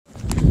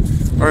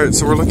Alright,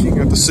 so we're looking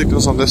at the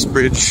signals on this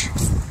bridge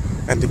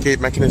and the gate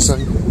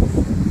mechanism.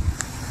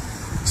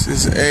 This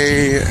is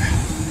a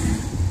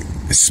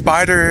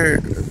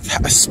spider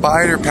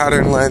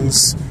pattern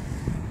lens,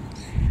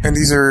 and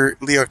these are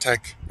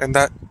Leotech. And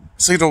that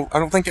signal, I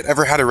don't think it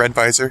ever had a red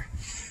visor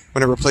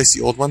when it replaced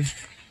the old one.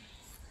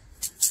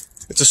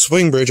 It's a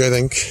swing bridge, I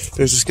think.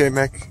 There's this gate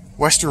mech,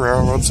 Western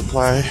Railroad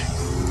supply.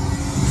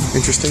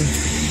 Interesting.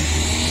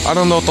 I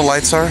don't know what the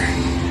lights are.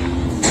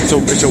 It's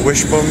a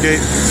wishbone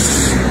gate.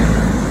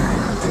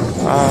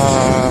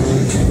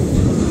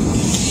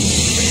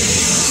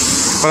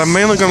 But I'm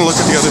mainly going to look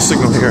at the other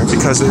signal here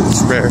because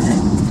it's rare.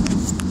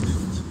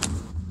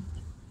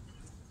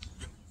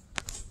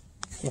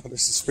 Oh,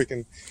 this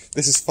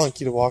is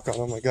funky to walk on,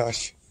 oh my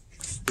gosh.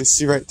 You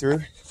see right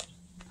through?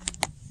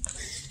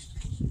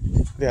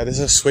 Yeah, this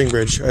is a swing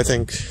bridge, I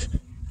think.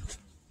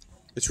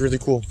 It's really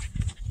cool.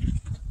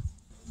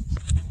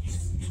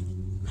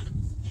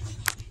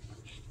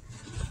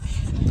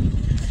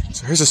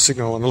 So here's a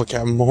signal I want to look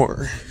at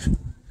more.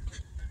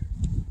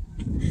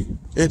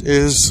 It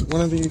is one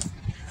of the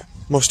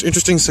most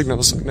interesting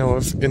signals I know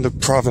of in the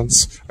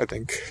province, I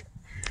think.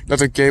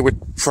 Another gate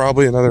with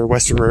probably another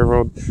Western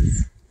Railroad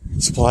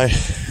supply.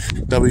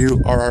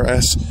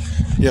 WRRS.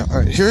 Yeah,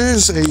 alright, here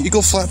is a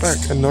Eagle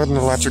Flatback and Northen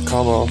Electric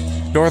combo.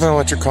 Northen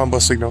Electric combo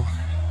signal.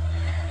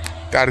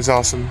 That is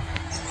awesome.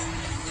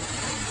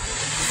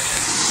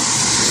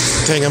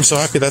 Dang, I'm so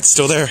happy that's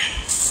still there.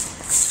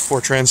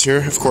 Fortrans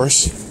here, of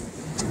course.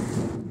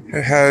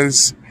 It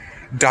has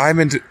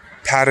diamond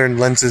pattern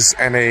lenses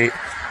and a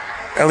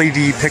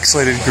LED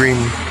pixelated green,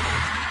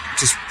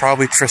 which is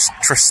probably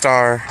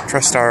Tristar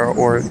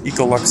or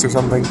Ecolux or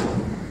something.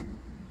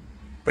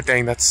 But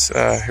dang, that's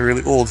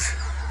really old.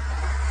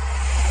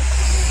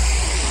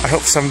 I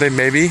hope someday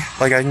maybe,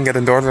 like, I can get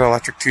a Northern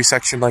Electric 2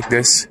 section like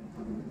this,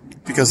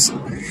 because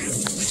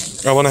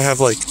I want to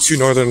have like 2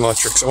 Northern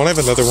Electrics. I want to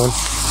have another one.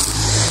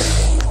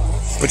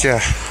 But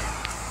yeah,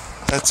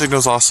 that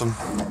signal's awesome.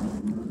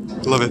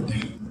 Love it.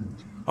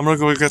 I'm gonna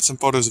go get some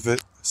photos of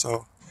it.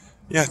 So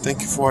yeah,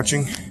 thank you for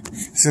watching.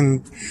 It's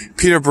in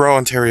Peterborough,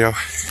 Ontario.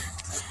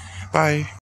 Bye.